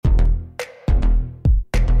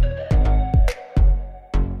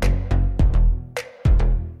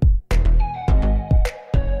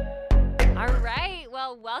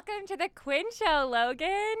Welcome to the Quinn Show,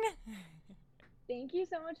 Logan. Thank you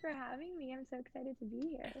so much for having me. I'm so excited to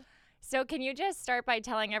be here. So can you just start by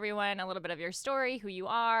telling everyone a little bit of your story, who you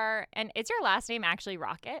are, and is your last name actually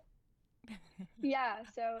Rocket? Yeah,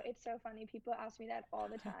 so it's so funny. People ask me that all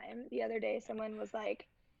the time. The other day, someone was like,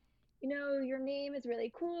 your name is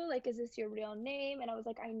really cool. Like, is this your real name? And I was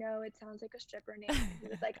like, I know it sounds like a stripper name. And he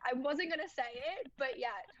was like, I wasn't going to say it, but yeah,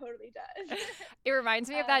 it totally does. It reminds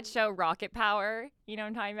me of that show Rocket Power. You know what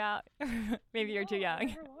I'm talking about? Maybe you're too No, I've young.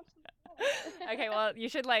 never watched that. Okay, well, you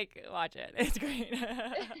should watch it. It's great.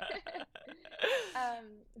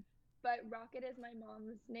 But Rocket is my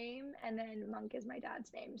mom's name, and then Monk is my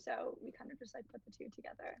dad's name. So we kind of just put the two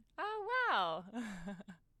together. Oh, wow.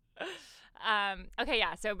 Okay,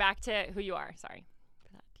 yeah. So back to who you are. Sorry for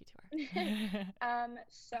that detour.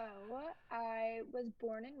 So I was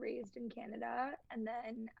born and raised in Canada, and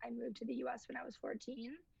then I moved to the US when I was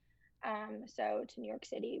 14. So to New York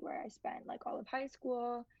City, where I spent all of high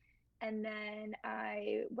school. And then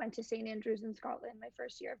I went to St. Andrews in Scotland my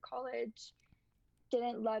first year of college.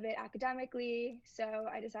 Didn't love it academically, so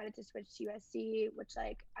I decided to switch to USC, which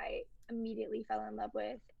I immediately fell in love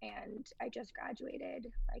with, and I just graduated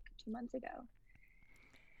 2 months ago.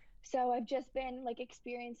 So I've just been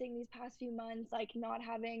experiencing these past few months not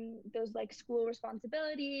having those school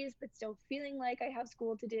responsibilities, but still feeling like I have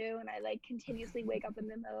school to do, and I continuously wake up in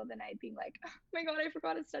the middle of the night being like, oh my god, I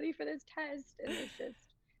forgot to study for this test, and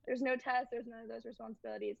there's no test, there's none of those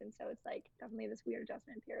responsibilities, and so it's definitely this weird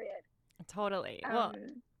adjustment period. Totally. Well,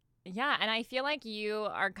 yeah, and I feel like you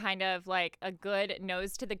are kind of a good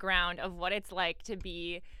nose to the ground of what it's like to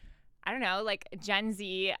be, I don't know, Gen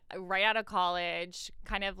Z right out of college,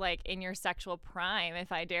 kind of in your sexual prime,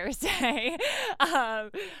 if I dare say.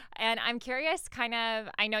 And I'm curious,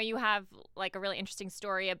 I know you have a really interesting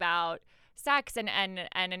story about sex and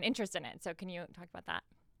an interest in it. So can you talk about that?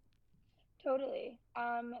 Totally.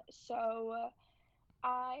 So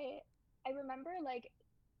I remember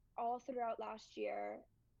all throughout last year,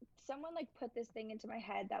 someone put this thing into my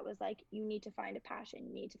head that was you need to find a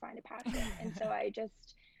passion, and so I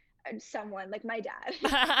just someone my dad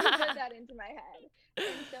put that into my head,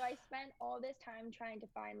 and so I spent all this time trying to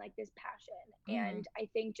find this passion. And I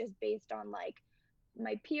think just based on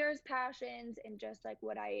my peers' passions and just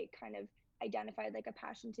what I kind of identified a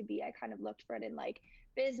passion to be, I kind of looked for it in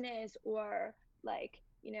business or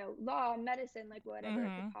law, medicine, whatever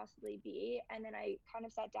it could possibly be. And then I kind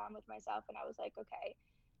of sat down with myself and I was like, okay,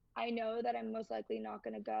 I know that I'm most likely not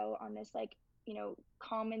going to go on this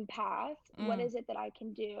common path. What is it that I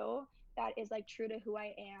can do that is true to who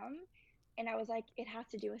I am? And I was like, it has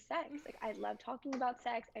to do with sex. I love talking about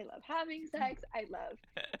sex, I love having sex, I love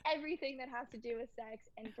everything that has to do with sex.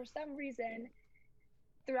 And for some reason,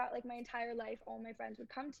 throughout my entire life, all my friends would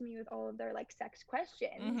come to me with all of their sex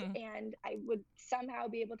questions, and I would somehow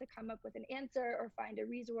be able to come up with an answer or find a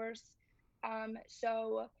resource.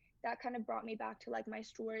 So that kind of brought me back to my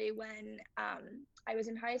story when I was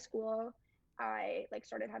in high school. I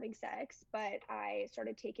started having sex, but I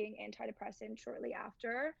started taking antidepressants shortly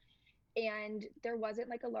after, and there wasn't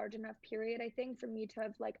a large enough period, I think, for me to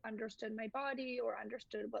have understood my body or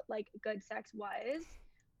understood what good sex was,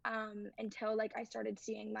 until I started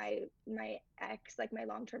seeing my ex, my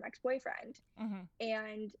long-term ex-boyfriend.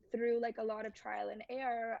 And through a lot of trial and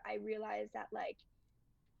error, I realized that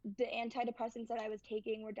the antidepressants that I was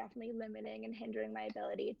taking were definitely limiting and hindering my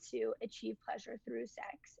ability to achieve pleasure through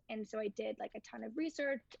sex. And so I did a ton of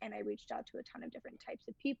research, and I reached out to a ton of different types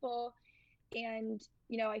of people. And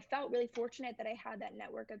I felt really fortunate that I had that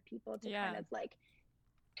network of people to kind of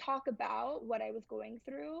talk about what I was going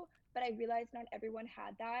through, but I realized not everyone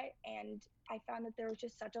had that, and I found that there was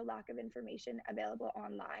just such a lack of information available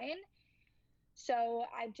online. So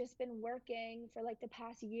I've just been working for the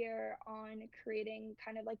past year on creating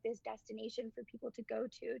kind of this destination for people to go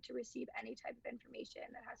to receive any type of information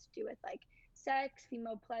that has to do with sex,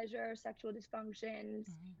 female pleasure, sexual dysfunctions,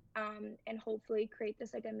 and hopefully create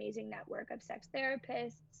this amazing network of sex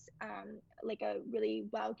therapists, a really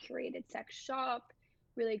well curated sex shop,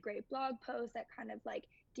 really great blog posts that kind of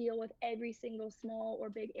deal with every single small or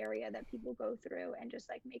big area that people go through, and just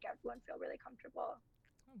make everyone feel really comfortable.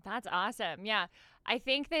 That's awesome. Yeah. I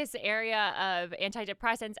think this area of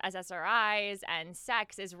antidepressants, SSRIs, and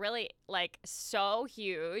sex is really so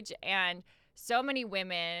huge. And so many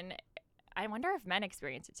women, I wonder if men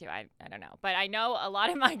experience it too. I don't know. But I know a lot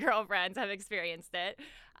of my girlfriends have experienced it.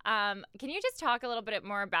 Can you just talk a little bit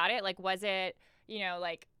more about it? Was it, you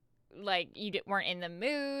weren't in the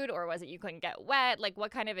mood, or was it you couldn't get wet?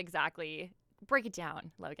 What kind of exactly? Break it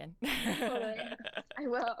down, Logan. Totally. I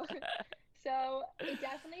will. So it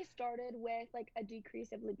definitely started with like a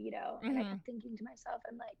decrease of libido. And I Mm-hmm. kept thinking to myself,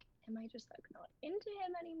 I'm like, am I just like not into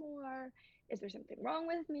him anymore? Is there something wrong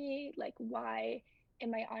with me? Like, why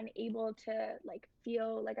am I unable to like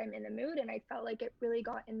feel like I'm in the mood? And I felt like it really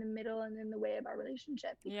got in the middle and in the way of our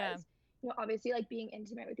relationship Yeah. because, obviously like being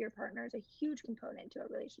intimate with your partner is a huge component to a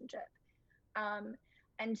relationship. Um,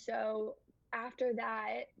 and so after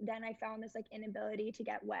that, then I found this like inability to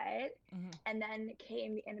get wet. Mm-hmm. And then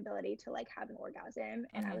came the inability to like have an orgasm.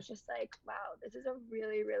 And I Mm-hmm. was just like, wow, this is a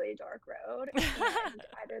really, really dark road. And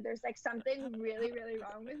either there's like something really, really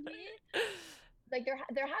wrong with me. Like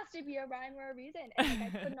there has to be a rhyme or a reason. And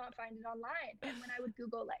like I could not find it online. And when I would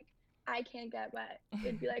Google like I can't get wet,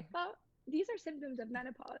 it'd be like, well, these are symptoms of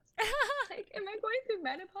menopause. Like, am I going through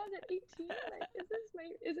menopause at 18? Like, is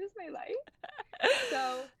this my life?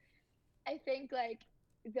 So I think like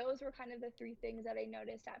those were kind of the three things that I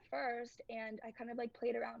noticed at first. And I kind of like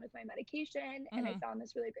played around with my medication and I Mm-hmm. found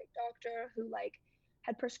this really great doctor who like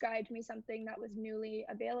had prescribed me something that was newly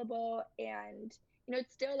available. And, it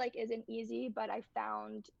still like isn't easy, but I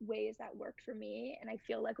found ways that worked for me. And I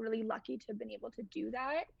feel like really lucky to have been able to do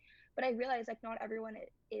that. But I realized like not everyone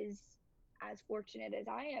is as fortunate as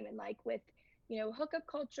I am. And like with, hookup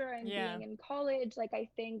culture and Yeah. being in college, like I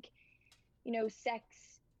think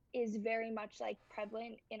sex is very much like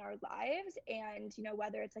prevalent in our lives. And,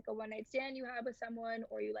 whether it's like a one night stand you have with someone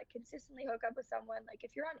or you like consistently hook up with someone, like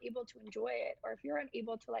if you're unable to enjoy it or if you're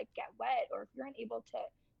unable to like get wet or if you're unable to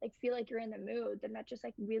like feel like you're in the mood, then that just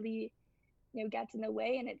like really, gets in the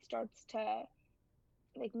way and it starts to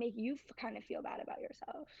like make you kind of feel bad about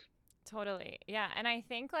yourself. Totally. Yeah. And I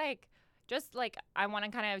think like just like I want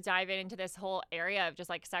to kind of dive into this whole area of just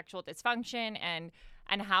like sexual dysfunction and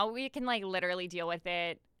how we can like literally deal with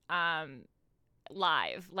it um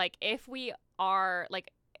live. Like if we're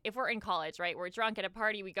in college, right? We're drunk at a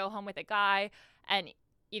party, we go home with a guy and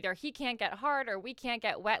either he can't get hard or we can't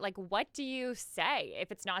get wet. Like what do you say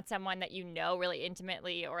if it's not someone that you know really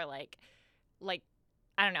intimately or like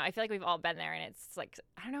I don't know. I feel like we've all been there and it's like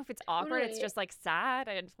I don't know if it's awkward. It's Totally. just like sad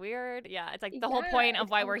and it's weird. Yeah, it's like the whole Yeah, point of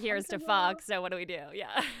it's why we're here is to fuck. uncomfortable. So what do we do?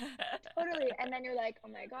 Yeah. Totally. And then you're like, oh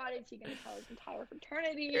my God, is he going to tell his entire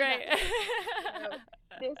fraternity that, Right.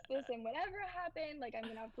 like, this, and whatever happened? Like, I'm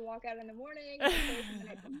going to have to walk out in the morning and tell you from the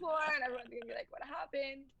night before, and everyone's going to be like, what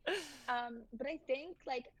happened? But I think,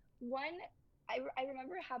 like, I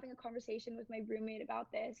remember having a conversation with my roommate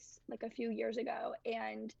about this, like, a few years ago,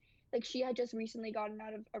 and, like, she had just recently gotten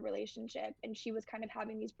out of a relationship, and she was kind of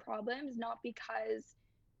having these problems, not because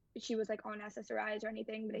she was like on SSRIs or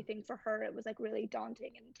anything, but I think for her it was like really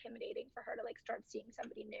daunting and intimidating for her to like start seeing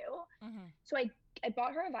somebody new. Mm-hmm. So I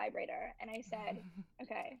bought her a vibrator and I said,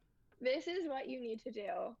 okay, this is what you need to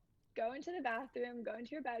do. Go into the bathroom, go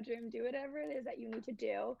into your bedroom, do whatever it is that you need to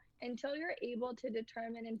do until you're able to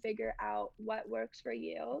determine and figure out what works for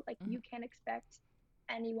you. Like you can't expect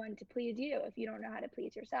anyone to please you if you don't know how to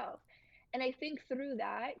please yourself. And I think through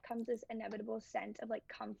that comes this inevitable sense of like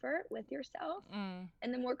comfort with yourself. Mm.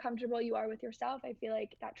 And the more comfortable you are with yourself, I feel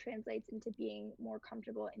like that translates into being more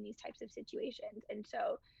comfortable in these types of situations. And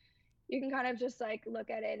so you can kind of just like look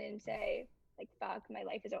at it and say, like, fuck, my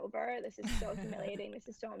life is over. This is so humiliating. This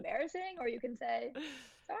is so embarrassing. Or you can say,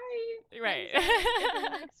 sorry, Right. thanks, until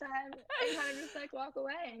next time, and kind of just like walk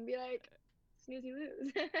away and be like, snooze, you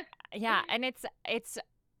lose. Yeah, and it's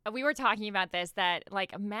we were talking about this that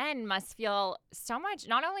like men must feel so much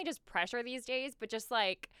not only just pressure these days, but just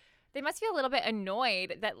like they must feel a little bit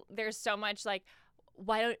annoyed that there's so much like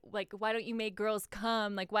why don't you make girls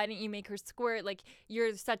come? Like why didn't you make her squirt? Like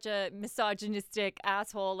you're such a misogynistic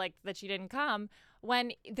asshole like that she didn't come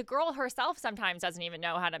when the girl herself sometimes doesn't even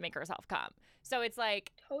know how to make herself come. So it's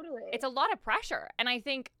like it's Totally. a lot of pressure. And I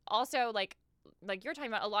think also like you're talking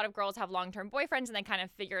about, a lot of girls have long-term boyfriends and they kind of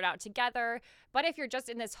figure it out together. But if you're just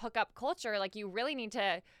in this hookup culture, like you really need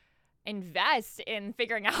to invest in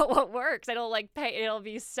figuring out what works. It'll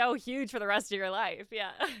be so huge for the rest of your life.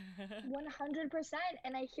 Yeah. 100%.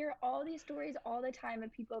 And I hear all these stories all the time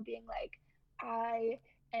of people being like, I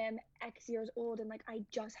am X years old and like I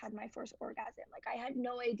just had my first orgasm. Like I had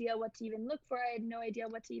no idea what to even look for. I had no idea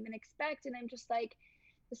what to even expect. And I'm just like,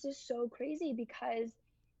 this is so crazy because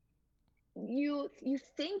you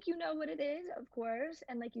think you know what it is, of course,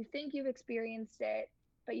 and like you think you've experienced it,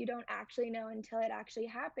 but you don't actually know until it actually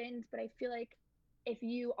happens. But I feel like if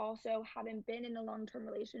you also haven't been in a long-term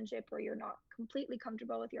relationship where you're not completely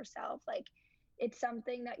comfortable with yourself, like it's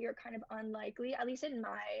something that you're kind of unlikely, at least in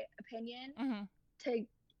my opinion, Hmm. to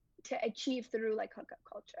achieve through like hookup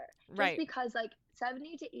culture. Just Right. because like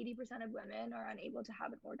 70 to 80% of women are unable to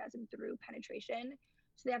have an orgasm through penetration,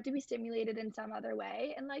 So they have to be stimulated in some other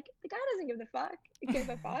way. And like the guy doesn't give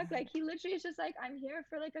a fuck. Like he literally is just like, I'm here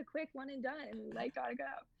for like a quick one and done and like gotta go.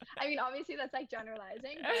 I mean, obviously that's like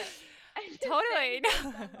generalizing, but I'm just saying Totally. based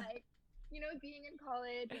on like, being in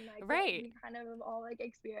college and like what Right. we kind of have all like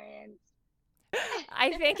experienced.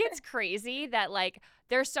 I think it's crazy that like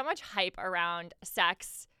there's so much hype around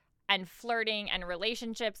sex and flirting and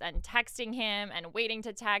relationships and texting him and waiting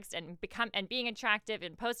to text and being attractive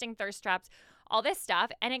and posting thirst traps, all this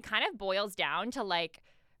stuff, and it kind of boils down to like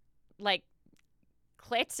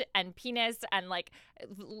clit and penis and like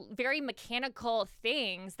very mechanical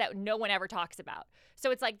things that no one ever talks about. So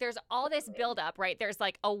it's like there's all this buildup, right? There's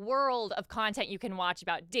like a world of content you can watch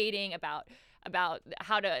about dating, about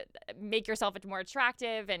how to make yourself more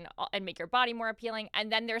attractive and make your body more appealing.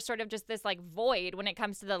 And then there's sort of just this like void when it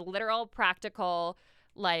comes to the literal practical,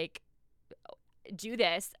 like do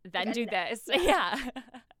this, then do this. Yeah.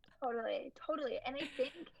 Totally, totally. And I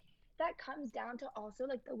think that comes down to also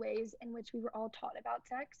like the ways in which we were all taught about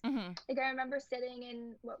sex. Mm-hmm. Like I remember sitting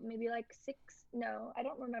in what maybe like no, I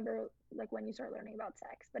don't remember like when you start learning about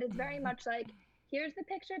sex, but it's very much like here's the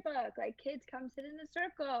picture book, like kids come sit in a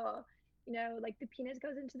circle, like the penis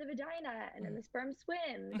goes into the vagina and then the sperm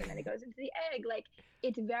swims and then it goes into the egg. Like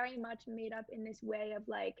it's very much made up in this way of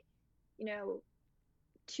like,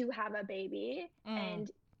 to have a baby. And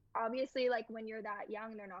obviously like when you're that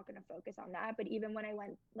young they're not going to focus on that, but even when I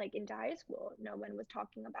went like into high school no one was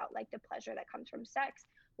talking about like the pleasure that comes from sex.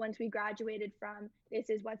 Once we graduated from this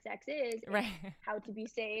is what sex is, Right. how to be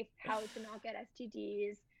safe, how to not get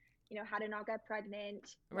STDs, how to not get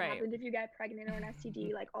pregnant, what Right. happens if you get pregnant or an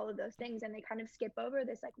STD, like all of those things, and they kind of skip over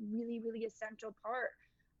this like really really essential part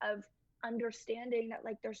of understanding that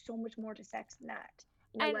like there's so much more to sex than that,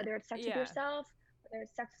 And whether it's sex with yourself, whether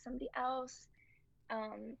it's sex with somebody else.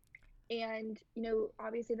 And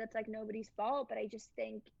obviously that's like nobody's fault, but I just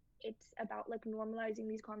think it's about like normalizing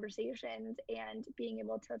these conversations and being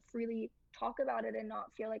able to freely talk about it and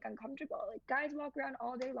not feel like uncomfortable. Like guys walk around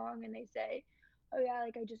all day long and they say, oh yeah,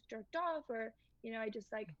 like I just jerked off, or I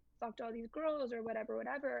just like fucked all these girls or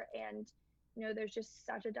whatever. And there's just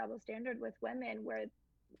such a double standard with women where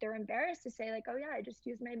they're embarrassed to say like, oh yeah, I just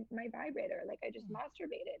used my vibrator, like I just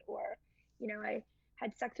masturbated, or I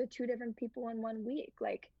had sex with 2 different people in 1 week,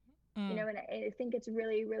 like and I think it's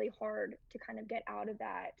really really hard to kind of get out of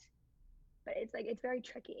that, but it's like it's very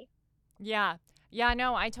tricky. Yeah. Yeah,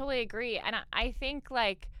 no, I totally agree. And I think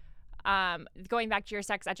like going back to your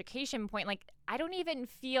sex education point, like I don't even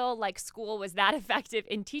feel like school was that effective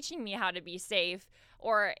in teaching me how to be safe,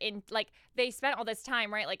 or in like they spent all this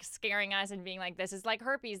time, right, like scaring us and being like this is like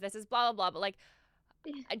herpes, this is blah blah blah, but like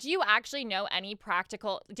do you actually know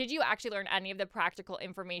did you actually learn any of the practical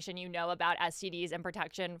information about STDs and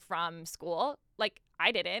protection from school? Like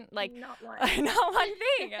I didn't. Like not one. Not one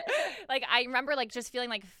thing. Like I remember like just feeling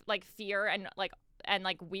like fear and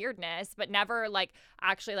like weirdness, but never like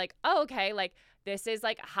actually like, oh, okay, like this is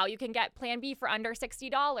like how you can get plan B for under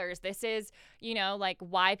 $60. This is, like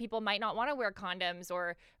why people might not want to wear condoms,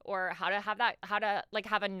 or how to like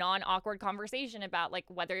have a non-awkward conversation about like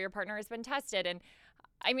whether your partner has been tested. And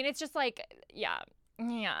I mean, it's just like, yeah,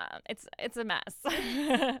 it's a mess. No,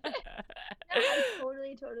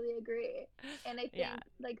 I totally agree. And I think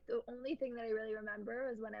like the only thing that I really remember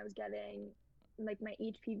was when I was getting like my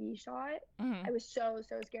HPV shot. I was so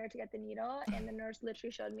scared to get the needle, and the nurse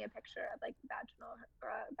literally showed me a picture of like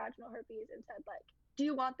vaginal herpes and said like, do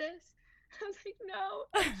you want this? I was like, no.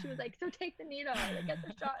 And she was like, so take the needle, like get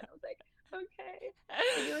the shot. And I was like, okay.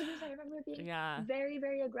 Like, it was just, I remember it being very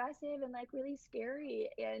very aggressive and like really scary.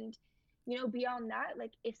 And beyond that,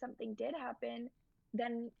 like if something did happen,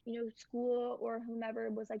 then school or whomever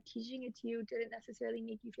was like teaching it to you didn't necessarily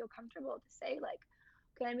make you feel comfortable to say like,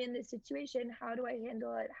 okay, I'm in this situation, how do I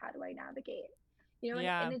handle it, how do I navigate,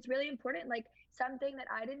 and it's really important. Like something that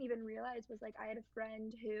I didn't even realize was like I had a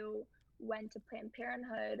friend who went to Planned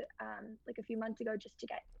Parenthood like a few months ago just to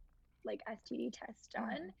get like STD tests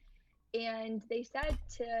done. And they said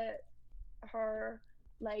to her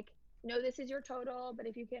like, no, this is your total, but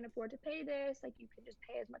if you can't afford to pay this, like you can just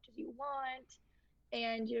pay as much as you want.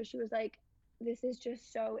 And she was like, this is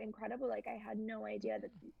just so incredible, like I had no idea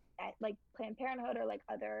that like Planned Parenthood or like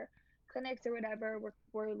other clinics or whatever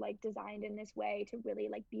were like designed in this way to really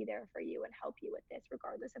like be there for you and help you with this,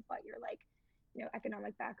 regardless of what your like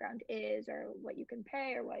economic background is, or what you can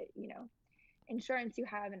pay, or what insurance you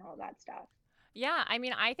have and all that stuff. Yeah, I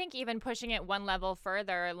mean, I think even pushing it one level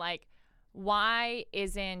further, like, why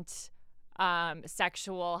isn't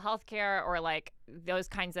sexual healthcare or like those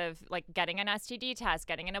kinds of like getting an STD test,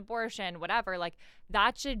 getting an abortion, whatever, like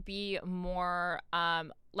that should be more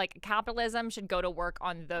like capitalism should go to work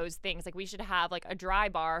on those things. Like we should have like a dry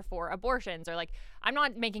bar for abortions, or like, I'm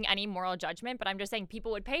not making any moral judgment, but I'm just saying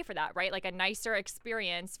people would pay for that, right? Like a nicer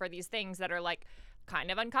experience for these things that are like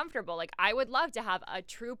kind of uncomfortable. Like I would love to have a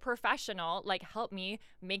true professional like help me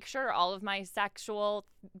make sure all of my sexual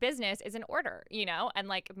business is in order, you know, and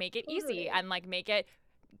like make it easy and like make it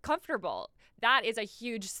comfortable. That is a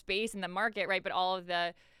huge space in the market, right? But all of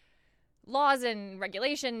the laws and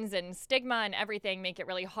regulations and stigma and everything make it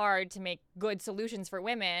really hard to make good solutions for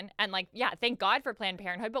women. And like, yeah, thank God for Planned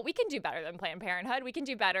Parenthood, but we can do better than Planned Parenthood. We can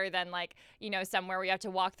do better than like, you know, somewhere where you have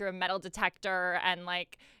to walk through a metal detector and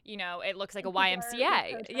like, you know, it looks like a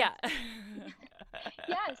YMCA. Yeah.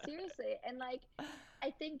 Yeah, seriously. And like,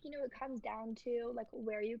 I think, you know, it comes down to like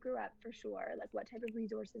where you grew up for sure, like what type of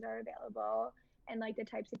resources are available and like the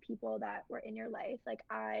types of people that were in your life. Like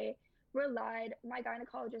my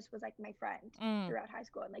gynecologist was like my friend throughout high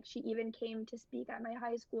school. And like she even came to speak at my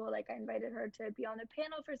high school. Like I invited her to be on a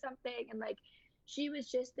panel for something. And like she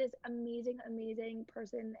was just this amazing, amazing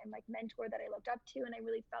person and like mentor that I looked up to. And I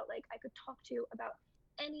really felt like I could talk to about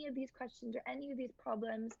any of these questions or any of these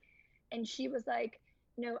problems. And she was like,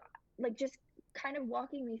 you know, like just kind of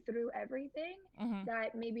walking me through everything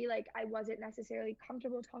that maybe like I wasn't necessarily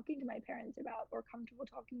comfortable talking to my parents about or comfortable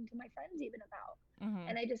talking to my friends even about.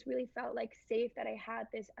 And I just really felt like safe that I had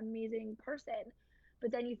this amazing person.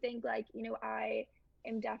 But then you think like, you know, I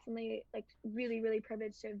am definitely like really, really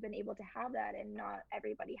privileged to have been able to have that, and not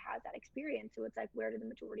everybody has that experience. So it's like, where do the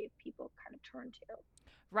majority of people kind of turn to?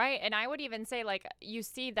 Right. And I would even say, like, you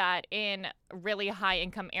see that in really high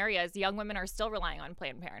income areas, young women are still relying on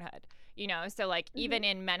Planned Parenthood, you know? So, like, even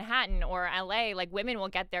in Manhattan or LA, like, women will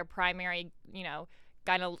get their primary, you know,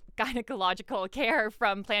 gynecological care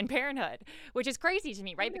from Planned Parenthood, which is crazy to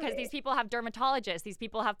me, right? Because these people have dermatologists, these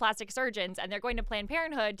people have plastic surgeons, and they're going to Planned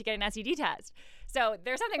Parenthood to get an STD test. So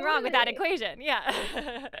there's something wrong with that equation. Yeah.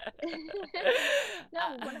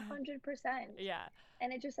 No, 100%. Yeah.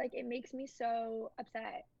 And it just like, it makes me so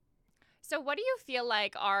upset. So what do you feel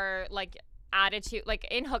like are like attitude, like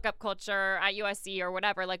in hookup culture at USC or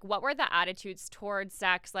whatever, like what were the attitudes towards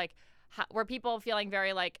sex? Like were people feeling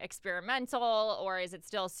very like experimental, or is it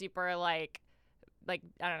still super like I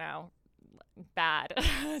don't know, bad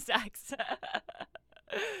sex?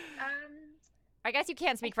 I guess you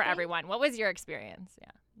can't speak for everyone. What was your experience? Yeah.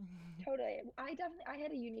 Totally. I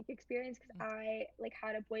had a unique experience because I like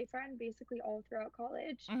had a boyfriend basically all throughout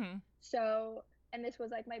college. So, and this was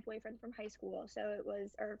like my boyfriend from high school. So it was,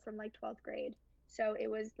 or from like 12th grade. So it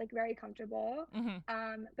was like very comfortable.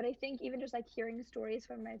 But I think even just like hearing stories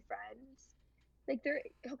from my friends, like their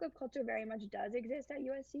hookup culture very much does exist at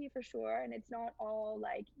USC for sure. And it's not all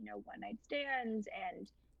like, you know, one night stands and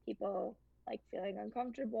people like feeling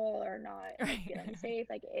uncomfortable or not like feeling safe.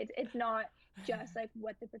 Like it's not just like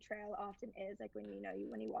what the portrayal often is, like when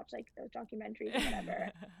when you watch like those documentaries or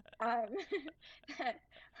whatever that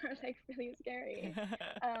are like really scary.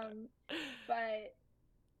 But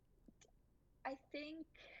I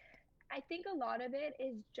think a lot of it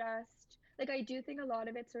is just like, I do think a lot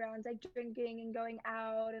of it surrounds like drinking and going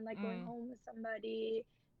out and like going home with somebody,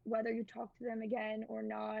 whether you talk to them again or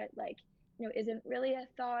not, like, you know, isn't really a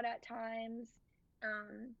thought at times.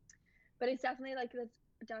 But it's definitely like, that's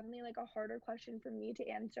definitely like a harder question for me to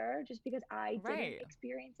answer just because I didn't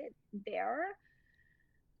experience it there.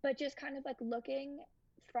 But just kind of like looking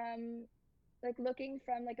from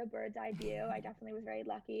like a bird's eye view, I definitely was very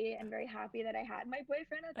lucky and very happy that I had my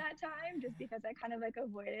boyfriend at that time, just because I kind of like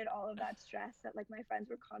avoided all of that stress that like my friends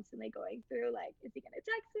were constantly going through. Like, is he gonna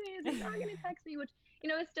text me? Is he not gonna text me? Which, you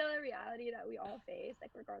know, is still a reality that we all face,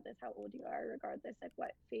 like regardless how old you are, regardless like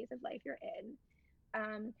what phase of life you're in.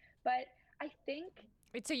 But I think.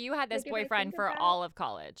 So you had this boyfriend for all of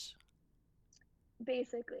college?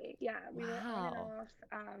 Basically, yeah. We were on and off.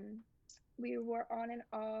 We were on and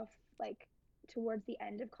off like towards the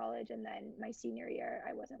end of college, and then my senior year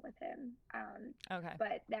I wasn't with him.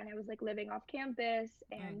 But then I was like living off campus,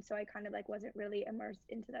 and so I kind of like wasn't really immersed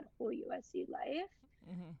into that whole USC life.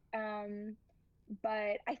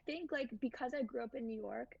 But I think like because I grew up in New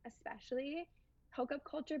York, especially, hookup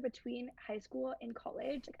culture between high school and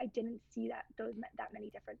college, like I didn't see that many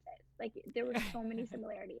differences. Like there were so many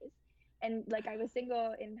similarities. And like I was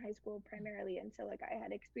single in high school primarily, and so like I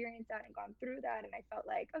had experienced that and gone through that, and I felt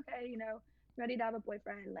like, okay, you know, I'm ready to have a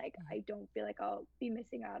boyfriend. Like I don't feel like I'll be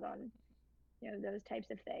missing out on, you know, those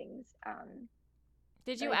types of things.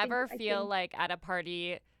 Did you ever feel like at a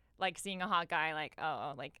party, like seeing a hot guy, like,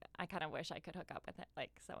 oh, like I kind of wish I could hook up with it,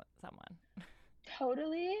 like someone?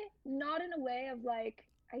 Totally, not in a way of like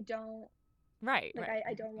I don't Right, like right.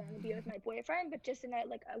 I don't want to be with my boyfriend, but just in a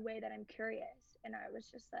like a way that I'm curious. And I was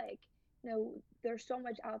just like, there's so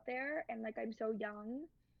much out there, and like I'm so young,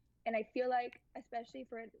 and I feel like, especially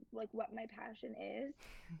for like what my passion is,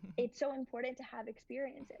 it's so important to have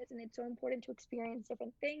experiences, and it's so important to experience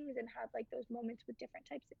different things and have like those moments with different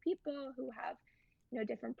types of people who have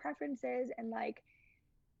different preferences. And like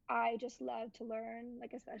I just love to learn,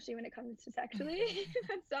 like especially when it comes to sexually.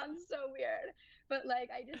 That sounds so weird, but like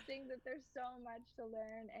I just think that there's so much to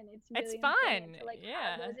learn, and it's It's really important fun. to like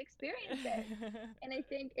have Yeah. those experiences. And I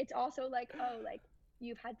think it's also like, oh, like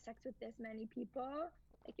you've had sex with this many people,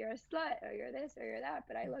 like you're a slut or you're this or you're that.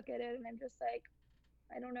 But I look at it and I'm just like,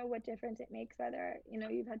 I don't know what difference it makes whether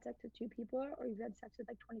you've had sex with two people or you've had sex with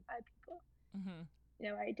like 25 people. Hmm.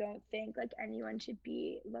 I don't think like anyone should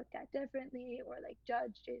be looked at differently or like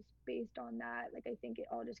judged based on that. Like I think it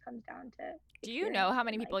all just comes down to Do you know experience. how And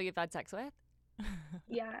many like, people you've had sex with?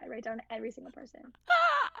 yeah, I write down every single person.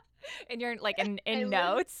 In your like I in live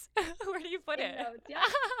notes? Where do you put in it? notes, yeah,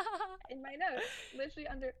 in my notes, literally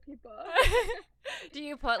under people. Do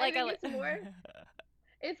you put I like think a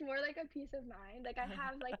it's more like a peace of mind. Like I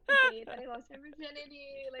have like the date that I lost my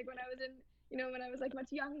virginity, like when I was when I was like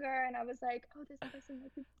much younger, and I was like, oh, this person,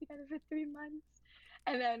 like we've been together for 3 months.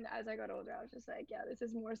 And then as I got older, I was just like, yeah, this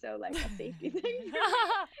is more so like a safety thing for me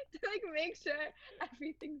to like make sure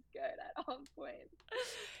everything's good at all points.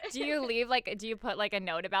 Do you leave like do you put like a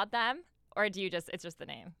note about them or do you just it's just the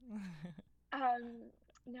name?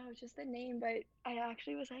 No, just the name, but I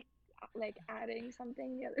actually was like adding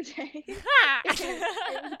something the other day, and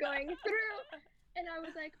I was going through, and I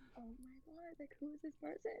was like, oh my god, like who is this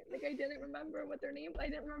person? Like I didn't remember what their name. I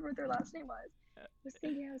didn't remember what their last name was.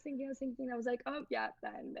 I was like, oh yeah,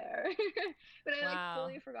 then there. But I like Wow.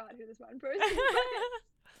 fully forgot who this one person was,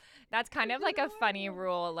 That's kind which of is like a funny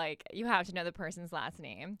horrible. rule. Like you have to know the person's last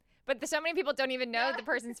name, but so many people don't even know Yeah. the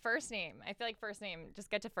person's first name. I feel like first name, just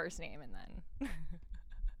get to first name and then.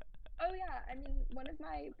 Oh yeah, I mean, one of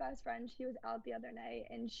my best friends, she was out the other night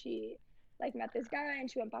and she like met this guy and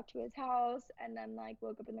she went back to his house and then like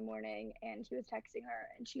woke up in the morning and he was texting her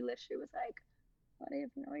and she literally was like, "What? I have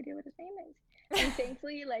no idea what his name is." And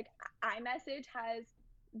thankfully, like iMessage has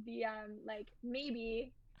the like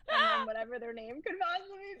maybe and then whatever their name could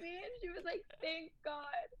possibly be, and she was like, "Thank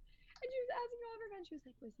God." And she was asking all of her friends. She was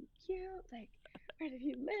like, "Was he cute? Like, where did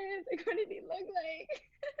he live? Like, what did he look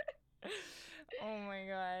like?" Oh my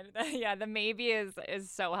god. Yeah, the maybe is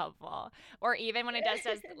so helpful. Or even when it just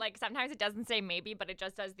says like sometimes it doesn't say maybe, but it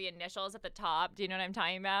just does the initials at the top. Do you know what I'm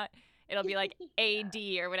talking about? It'll be like Yeah. AD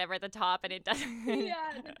or whatever at the top and it doesn't.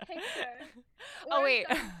 Yeah, the picture. Or Oh wait.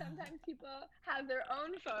 sometimes people have their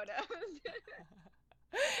own photos.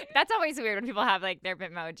 That's always weird when people have like their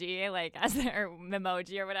Bitmoji, like as their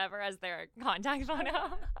Memoji or whatever as their contact Oh photo. yeah.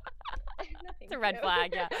 No, It's a thank red you.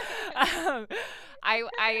 flag, yeah. Um,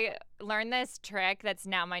 I learned this trick that's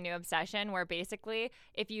now my new obsession where basically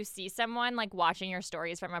if you see someone like watching your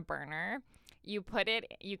stories from a burner, you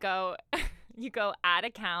go you go add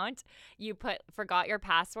account, you put forgot your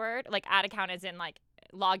password, like add account is in like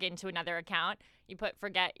log into another account. You put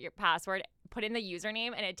forget your password, put in the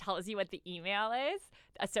username and it tells you what the email is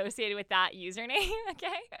associated with that username,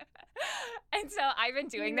 okay? And so I've been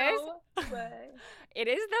doing this. No way. It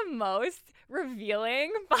is the most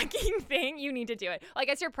revealing fucking thing. You need to do it. Well, I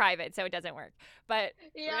guess you're private, so it doesn't work. But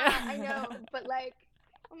Yeah, I know, but like,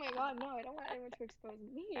 oh my god, no, I don't want anyone to expose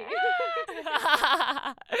me.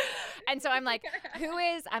 and so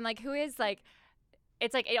who is like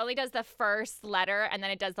it's like it only does the first letter and then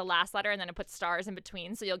it does the last letter and then it puts stars in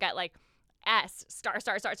between. So you'll get like S star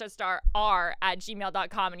star star star star R at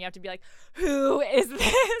gmail.com and you have to be like, who is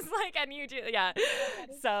this? Like, and you do, yeah. That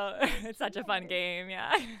is So so it's such a fun smart. game,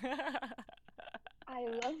 yeah. I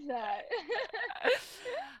love that.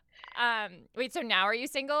 Wait, so now are you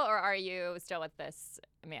single or are you still with this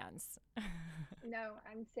man's? No,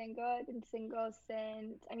 I'm single. I've been single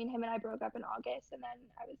since, I mean, him and I broke up in August, and then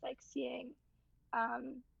I was like seeing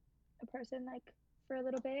um a person like for a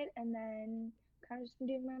little bit, and then kind of just been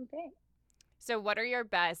doing my own thing. So what are your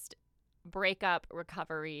best breakup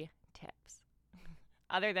recovery tips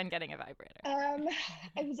other than getting a vibrator?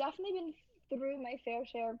 I've definitely been through my fair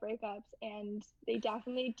share of breakups, and they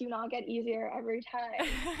definitely do not get easier every time.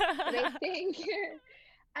 But I think,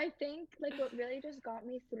 I think like what really just got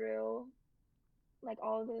me through like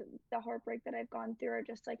all the heartbreak that I've gone through are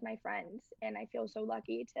just like my friends, and I feel so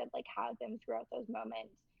lucky to like have them throughout those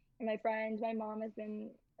moments. And my friends, my mom has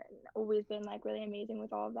been always been like really amazing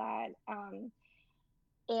with all of that.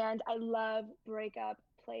 And I love breakup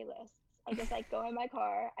playlists. I just like go in my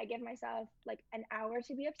car. I give myself like an hour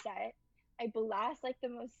to be upset. I blast like the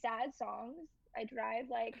most sad songs. I drive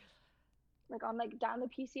like on like down the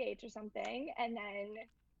PCH or something, and then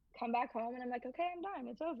come back home and I'm like, okay, I'm done.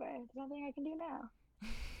 It's over. There's nothing I can do now.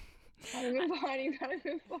 Gotta move on. You gotta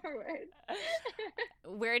move forward.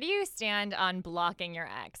 Where do you stand on blocking your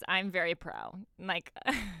ex? I'm very pro. Like,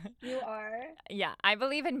 You are. yeah, I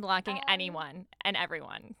believe in blocking Um, anyone and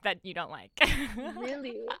everyone that you don't like.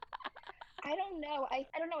 really. I don't know. I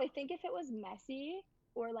don't know. I think if it was messy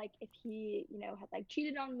or like if he, had like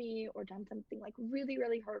cheated on me or done something like really,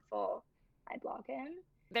 really hurtful, I'd block him.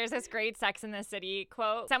 There's this great Sex in the City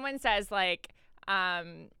quote. Someone says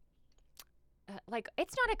um,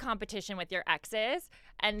 it's not a competition with your exes,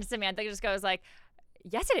 and Samantha just goes like,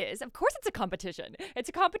 yes, it is. Of course, it's a competition. It's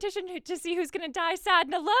a competition to see who's gonna die sad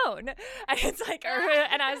and alone. And it's like,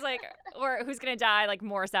 and I was like, or who's gonna die like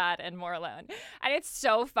more sad and more alone. And it's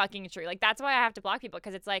so fucking true. Like that's why I have to block people,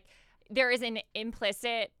 because it's like there is an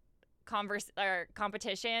implicit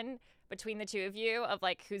competition between the two of you of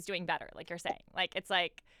like who's doing better. Like you're saying, like it's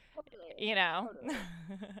like, Totally. you know. Totally.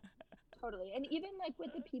 Totally. And even like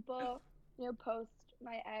with the people, post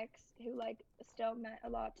my ex who like still meant a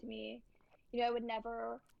lot to me, I would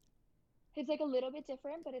never, it's like a little bit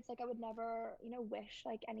different, but it's like I would never, wish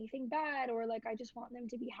like anything bad or like I just want them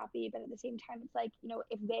to be happy. But at the same time, it's like,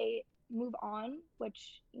 if they move on,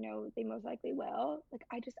 which, they most likely will, like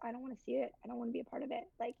I don't want to see it. I don't want to be a part of it.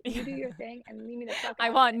 Like you do your thing and leave me the fuck I out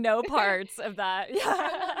of want it. no parts of that. I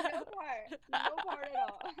want no part. No part at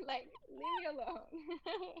all. Like leave me alone.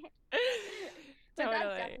 But that's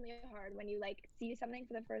Totally. definitely hard when you like see something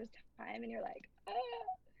for the first time and you're like,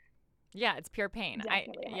 Yeah, it's pure pain.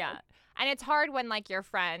 definitely Yeah. hard. And it's hard when like your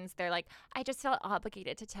friends, they're like, I just felt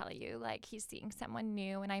obligated to tell you, like he's seeing someone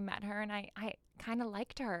new and I met her and I kind of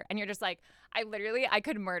liked her. And you're just like, I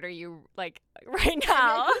could murder you like right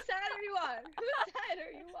now. Whose side are you on? Whose side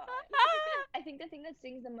are you on? I think the thing that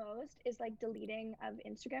stings the most is like deleting of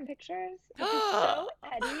Instagram pictures, which is so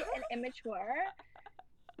petty and immature.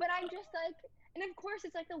 But I'm just like, and of course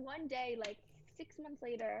it's like the one day, like 6 months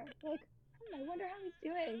later, like, I wonder how he's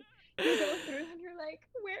doing. You go through and you're like,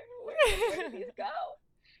 where did these go?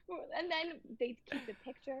 And then they keep the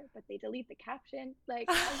picture, but they delete the caption. Like,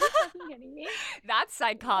 are you fucking kidding me? That's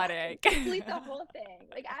psychotic. Delete the whole thing.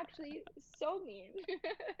 Like, actually, so mean.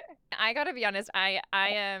 I gotta be honest. I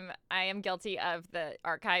am guilty of the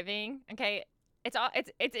archiving. Okay,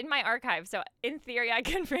 it's in my archive, so in theory I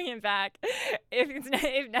can bring it back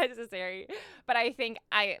if necessary. But I think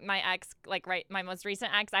my ex, like my most recent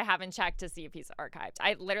ex, I haven't checked to see if he's archived.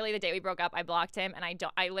 I literally, the day we broke up, I blocked him, and I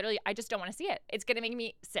just don't want to see it. It's gonna make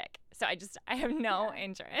me sick. So I have no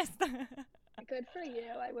interest. Good for you.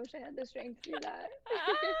 I wish I had the strength to do that.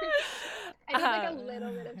 I need like a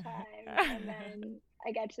little bit of time, and then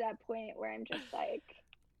I get to that point where I'm just like,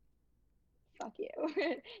 fuck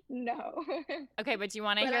you. No. Okay, but do you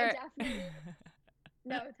want to But hear? I definitely.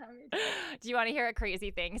 No, tell me. Do you want to hear a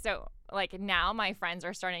crazy thing? So, like now, my friends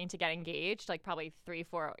are starting to get engaged, like probably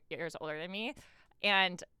 3-4 years older than me,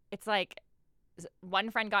 and it's like one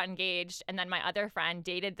friend got engaged, and then my other friend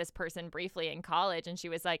dated this person briefly in college, and she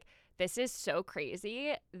was like, "This is so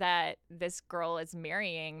crazy that this girl is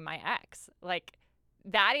marrying my ex." Like,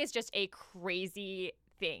 that is just a crazy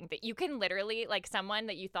thing that you can literally, like, someone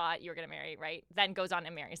that you thought you were gonna marry, right, then goes on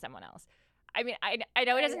and marry someone else. I mean, I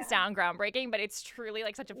know it doesn't sound groundbreaking, but it's truly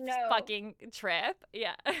like such a fucking trip.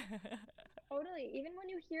 Yeah. Totally. Even when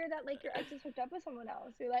you hear that like your ex is hooked up with someone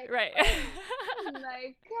else, you're like, Right. oh my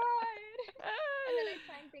God. And then I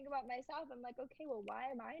try and think about myself. I'm like, okay, well,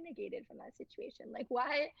 why am I negated from that situation? Like,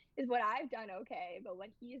 why is what I've done okay, but what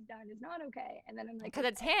he's done is not okay? And then I'm like, Because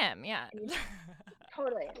it's him. Yeah.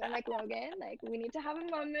 Totally. And I'm like, Logan, like, we need to have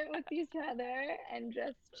a moment with each other and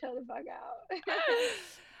just chill the fuck out.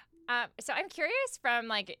 So I'm curious from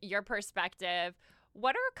like your perspective,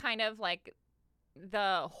 what are kind of like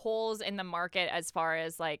the holes in the market as far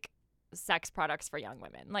as like sex products for young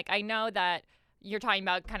women? Like I know that you're talking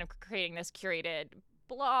about kind of creating this curated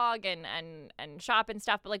blog and shop and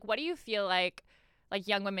stuff, but like what do you feel like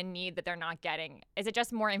young women need that they're not getting? Is it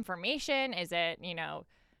just more information? Is it,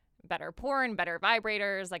 better porn, better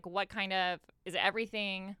vibrators? Like what kind of, is it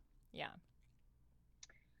everything? Yeah.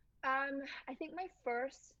 I think my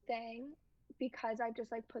first thing, because I've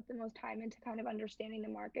just like put the most time into kind of understanding the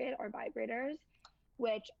market, are vibrators,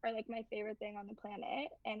 which are like my favorite thing on the planet,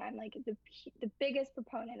 and I'm like the biggest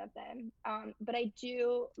proponent of them. But I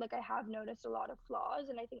do like I have noticed a lot of flaws,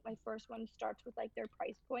 and I think my first one starts with like their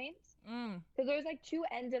price points, because there's like two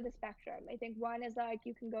ends of the spectrum. I think one is like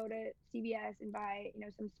you can go to CVS and buy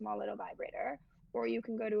some small little vibrator, or you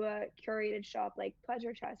can go to a curated shop like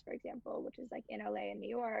Pleasure Chest, for example, which is like in LA and New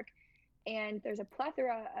York, and there's a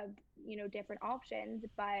plethora of, different options,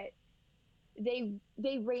 but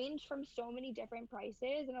they range from so many different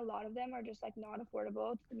prices, and a lot of them are just like not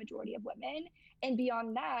affordable to the majority of women. And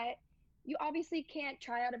beyond that, you obviously can't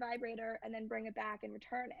try out a vibrator and then bring it back and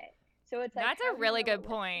return it. So it's like, That's how a do you really know good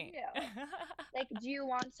what works for point. you? Like, do you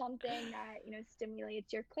want something that,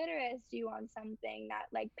 stimulates your clitoris? Do you want something that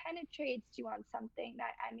like penetrates? Do you want something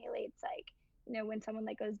that emulates like, when someone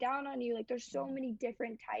like goes down on you? Like, there's so many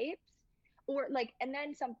different types. Or like, and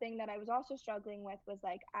then something that I was also struggling with was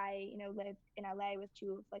like, I, lived in LA with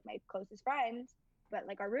two of like my closest friends, but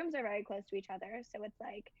like our rooms are very close to each other. So it's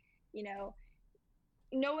like, you know,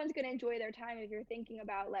 no one's going to enjoy their time if you're thinking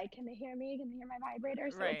about like, can they hear me? Can they hear my vibrator?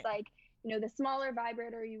 So it's Right. like, the smaller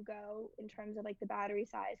vibrator you go in terms of like the battery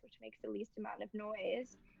size, which makes the least amount of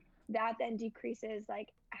noise, that then decreases like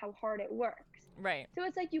how hard it works. Right. So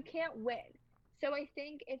it's like you can't win. So I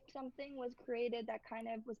think if something was created that kind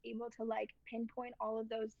of was able to like pinpoint all of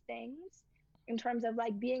those things in terms of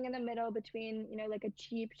like being in the middle between, like a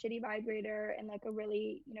cheap shitty vibrator and like a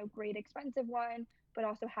really, great expensive one, but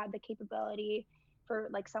also had the capability for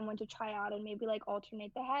like someone to try out and maybe like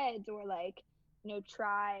alternate the heads, or like,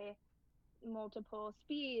 try multiple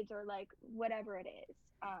speeds, or like whatever it is,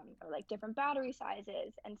 or like different battery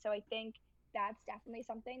sizes. And so I think that's definitely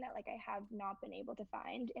something that like I have not been able to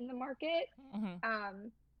find in the market. Mm-hmm.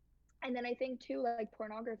 um and then I think too, like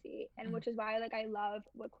pornography, and Mm-hmm. which is why like I love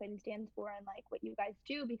what Quinn stands for and like what you guys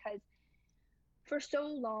do, because for so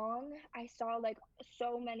long I saw like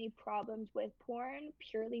so many problems with porn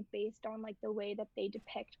purely based on like the way that they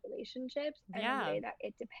depict relationships and the Yeah. way that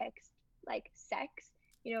it depicts like sex.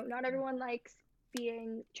 Not everyone likes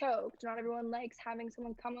being choked, not everyone likes having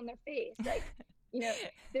someone come on their face. Like,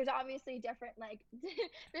 there's obviously different like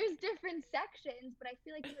there's different sections, but I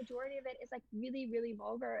feel like the majority of it is like really, really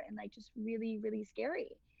vulgar and like just really, really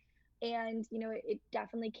scary. And it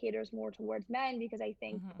definitely caters more towards men, because I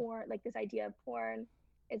think Mm-hmm. porn, like this idea of porn,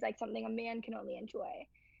 is like something a man can only enjoy.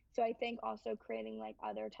 So I think also creating like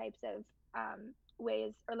other types of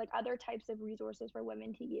ways, or like other types of resources for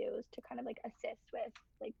women to use to kind of like assist with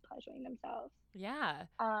like pleasuring themselves. Yeah.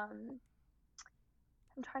 um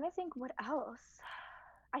I'm trying to think what else.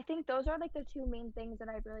 I think those are like the two main things that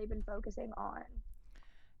I've really been focusing on.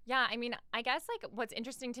 Yeah, I mean, I guess like what's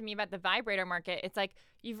interesting to me about the vibrator market, it's like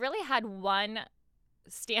you've really had one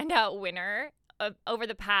standout winner over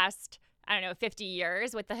the past, I don't know, 50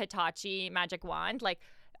 years with the Hitachi magic wand. Like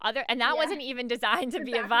and that Yeah. wasn't even designed to The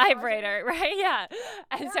be a back massager. vibrator, right? Yeah.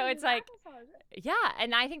 And Yeah, so the it's back like, massager. yeah,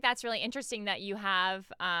 and I think that's really interesting that you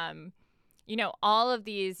have all of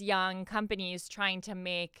these young companies trying to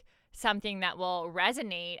make something that will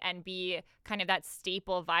resonate and be kind of that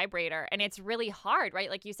staple vibrator. And it's really hard, right?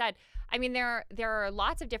 Like you said, I mean, there are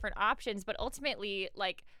lots of different options, but ultimately,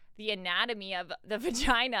 like the anatomy of the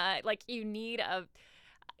vagina, like you need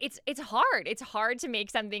it's hard. It's hard to make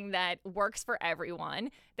something that works for everyone,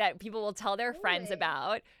 that people will tell their friends Totally.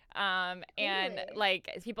 about, and Totally. like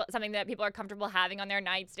something that people are comfortable having on their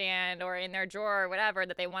nightstand or in their drawer or whatever,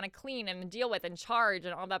 that they want to clean and deal with and charge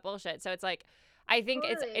and all that bullshit. So it's like, I think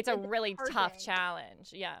Totally. it's a Like really tough charging. challenge.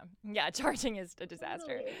 Yeah, yeah, charging is a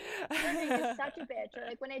disaster. Totally. Charging is such a bitch. Or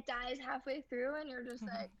like when it dies halfway through and you're just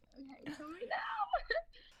like, okay, kill me now.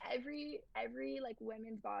 Every like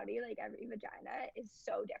women's body, like every vagina is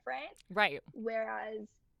so different. Right. Whereas,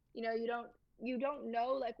 you don't know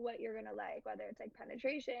like what you're gonna like, whether it's like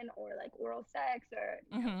penetration or like oral sex, or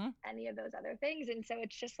Mm-hmm. any of those other things. And so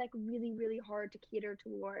it's just like really, really hard to cater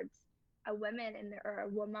towards a woman and or a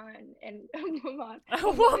woman and A a woman in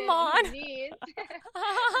her woman. needs,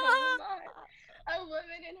 a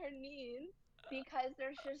woman in her needs, because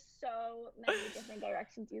there's just so many different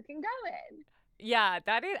directions you can go in. Yeah,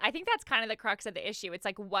 that is. I think that's kind of the crux of the issue. It's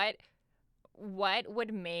like what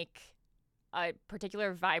would make a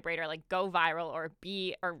particular vibrator like go viral or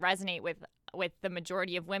be or resonate with the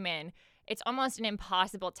majority of women. It's almost an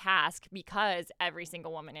impossible task because every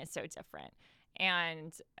single woman is so different.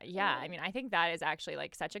 And yeah, I Totally. mean, I think that is actually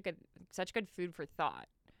like such good food for thought.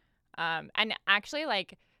 And actually,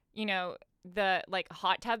 like, the like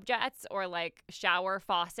hot tub jets or like shower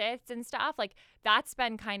faucets and stuff, like that's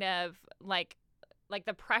been kind of like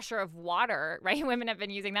the pressure of water, right? Women have been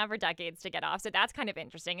using that for decades to get off. So that's kind of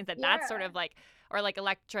interesting, is that that's sort Yeah. of like, or like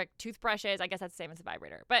electric toothbrushes. I guess that's the same as a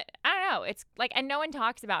vibrator. But I don't know. It's like, and no one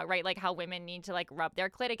talks about, right? Like how women need to like rub their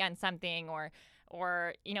clit against something, or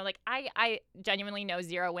like I genuinely know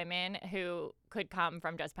zero women who could come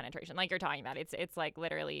from just penetration. Like you're talking about, it's like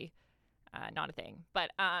literally not a thing.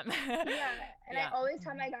 But Yeah, and I yeah. always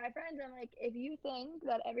tell my guy friends, I'm like, if you think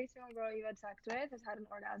that every single girl you had sex with has had an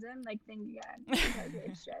orgasm, like think again because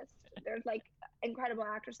it's just there's like incredible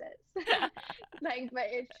actresses, like, but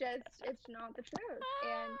it's not the truth,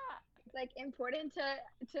 and it's like important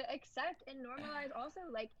to accept and normalize also,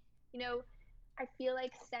 like, you know, I feel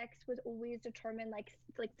like sex was always determined like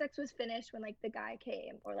sex was finished when like the guy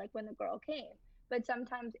came or like when the girl came, but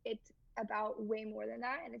sometimes it's about way more than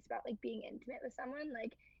that, and it's about like being intimate with someone.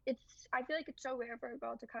 Like it's I feel like it's so rare for a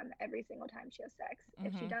girl to come every single time she has sex.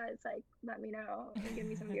 If she Hmm. does, like let me know and give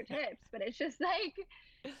me some of your tips. But it's just like,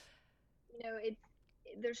 it's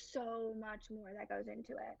there's so much more that goes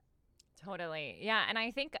into it. Totally. Yeah. And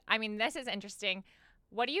I think, I mean, this is interesting.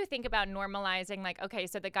 What do you think about normalizing, like, okay,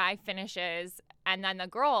 so the guy finishes and then the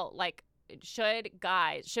girl, like, should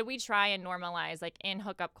we try and normalize, like, in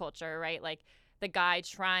hookup culture, right? Like, the guy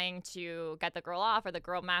trying to get the girl off or the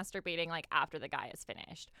girl masturbating, like, after the guy is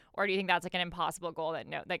finished? Or do you think that's, like, an impossible goal that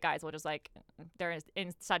no, that guys will just, like, they're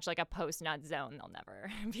in such, like, a post nut zone, they'll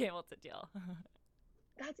never be able to deal?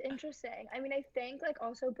 That's interesting. I mean, I think like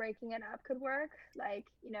also breaking it up could work. Like,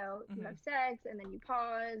 you Hmm. have sex and then you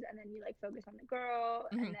pause and then you like focus on the girl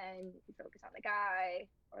and Hmm. then you focus on the guy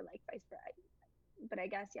or like vice versa. But I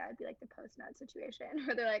guess, yeah, it'd be like the post nut situation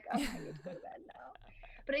where they're like, oh, I need to go to bed now.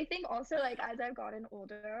 But I think also like as I've gotten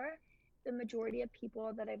older, the majority of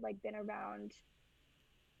people that I've like been around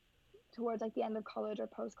towards like the end of college or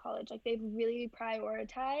post college, like they've really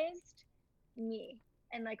prioritized me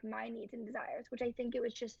and like my needs and desires, which I think it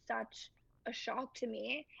was just such a shock to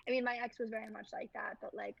me. I mean, my ex was very much like that,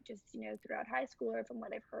 but like just, throughout high school or from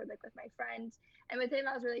what I've heard, like with my friends and with him,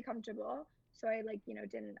 I was really comfortable. So I like,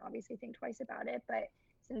 didn't obviously think twice about it. But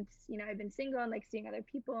since, I've been single and like seeing other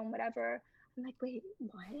people and whatever, I'm like, wait,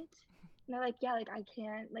 what? And they're like, yeah, like I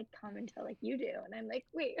can't like come until like you do. And I'm like,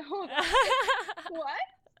 wait, hold on. What?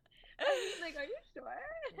 Like, are you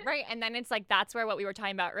sure? Right. And then it's like, that's where what we were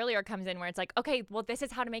talking about earlier comes in, where it's like, okay, well, this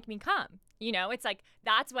is how to make me come. It's like,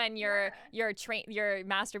 that's when Yeah. your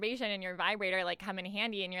masturbation and your vibrator like come in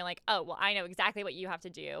handy, and you're like, oh, well, I know exactly what you have to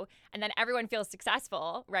do. And then everyone feels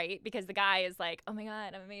successful, right? Because the guy is like, oh my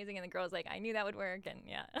God, I'm amazing. And the girl's like, I knew that would work. And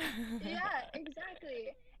yeah. Yeah,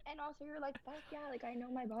 exactly. And also you're like, fuck yeah, like I know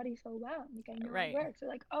my body so well. Like I know it Right. works. Or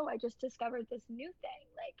like, oh, I just discovered this new thing.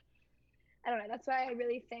 Like, I don't know. That's why I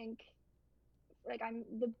really think like I'm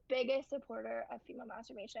the biggest supporter of female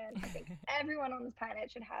masturbation. I think everyone on this planet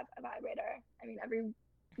should have a vibrator. I mean, every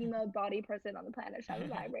female body person on the planet should have a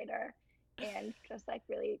vibrator and just like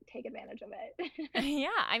really take advantage of it. Yeah,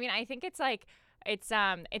 I mean, I think it's like it's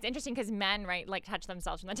interesting because men, right, like touch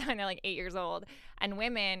themselves from the time they're like 8 years old, and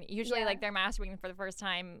women usually Yeah. like they're masturbating for the first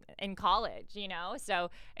time in college. So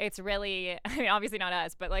it's really, I mean, obviously not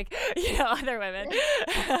us, but like other women,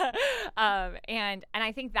 and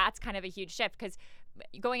I think that's kind of a huge shift because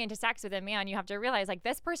going into sex with a man, you have to realize like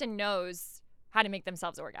this person knows how to make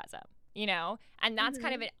themselves orgasm. And that's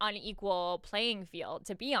kind of Mhm. an unequal playing field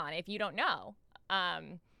to be on if you don't know.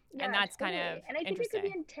 Um, and Yeah, that's kind of totally. And I think it could be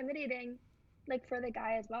interesting. intimidating, like for the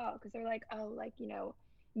guy as well, because they're like, oh, like, you know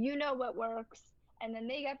what works. And then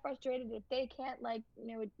they get frustrated if they can't, like,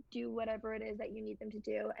 do whatever it is that you need them to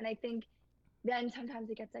do. And I think then sometimes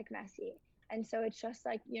it gets like messy. And so it's just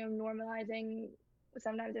like, normalizing.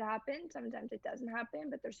 Sometimes it happens, sometimes it doesn't happen,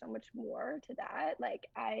 but there's so much more to that.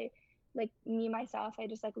 Like me myself, I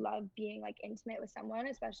just like love being like intimate with someone,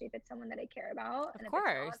 especially if it's someone that I care about. Of And if it's not,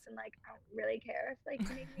 course. then like I don't really care if like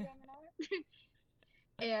you make me come or not.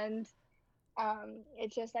 And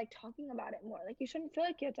it's just like talking about it more. Like you shouldn't feel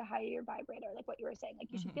like you have to hide your vibrator, like what you were saying.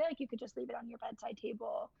 Like you should Hmm. feel like you could just leave it on your bedside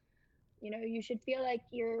table. You should feel like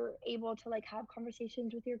you're able to like have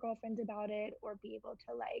conversations with your girlfriends about it, or be able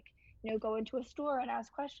to like, go into a store and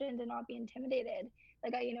ask questions and not be intimidated.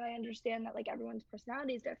 Like I understand that like everyone's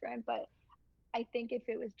personality is different, but I think if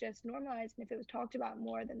it was just normalized and if it was talked about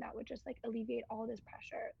more, then that would just like alleviate all this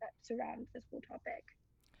pressure that surrounds this whole topic.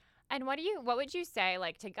 And what would you say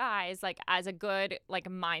like to guys like as a good like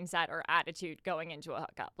mindset or attitude going into a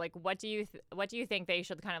hookup? Like what do you think they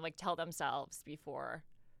should kind of like tell themselves before?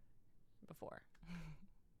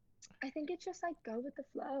 I think it's just like go with the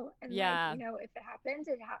flow, and like, Yeah. if it happens,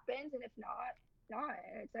 it happens, and if not, not.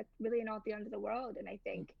 And it's like really not the end of the world. And I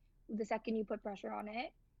think the second you put pressure on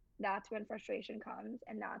it, that's when frustration comes,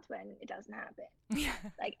 and that's when it doesn't happen. Yeah.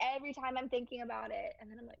 Like every time I'm thinking about it, and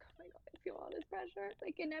then I'm like, oh my god, I feel all this pressure.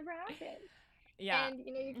 Like it never happens. Yeah. And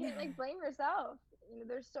you can't like blame yourself.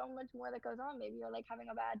 There's so much more that goes on. Maybe you're like having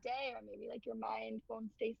a bad day, or maybe like your mind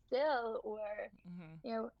won't stay still, or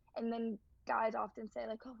Hmm. and then guys often say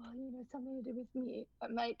like, oh well, something to do with me.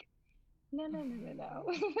 I'm like, No, no, no, no, no.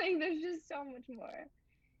 Like, there's just so much more.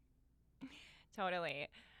 Totally.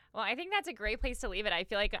 Well, I think that's a great place to leave it. I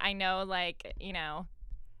feel like I know, like,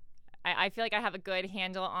 I feel like I have a good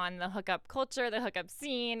handle on the hookup culture, the hookup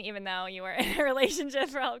scene, even though you were in a relationship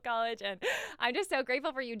for all of college. And I'm just so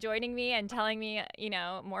grateful for you joining me and telling me,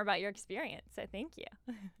 more about your experience. So thank you.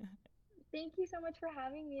 Thank you so much for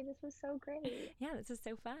having me. This was so great. Yeah, this is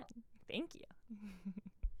so fun. Thank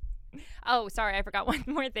you. Oh, sorry, I forgot one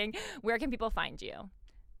more thing. Where can people find you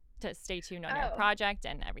to stay tuned on your Oh, project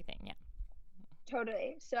and everything? Yeah.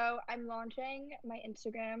 totally. So I'm launching my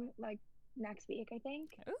Instagram like next week, I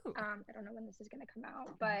think. Ooh. I don't know when this is gonna come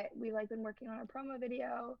out, but we like been working on our promo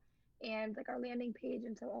video and like our landing page,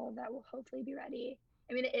 and so all of that will hopefully be ready.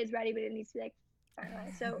 I mean, it is ready, but it needs to be like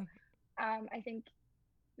finalized. So I think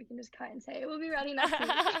we can just cut and say it will be ready next week.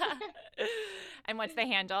 And what's the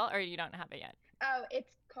handle, or you don't have it yet? Oh,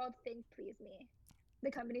 it's called Think Please Me.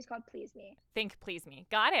 The company's called Please Me. Think Please Me.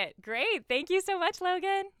 Got it. Great. Thank you so much,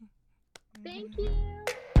 Logan. Thank you.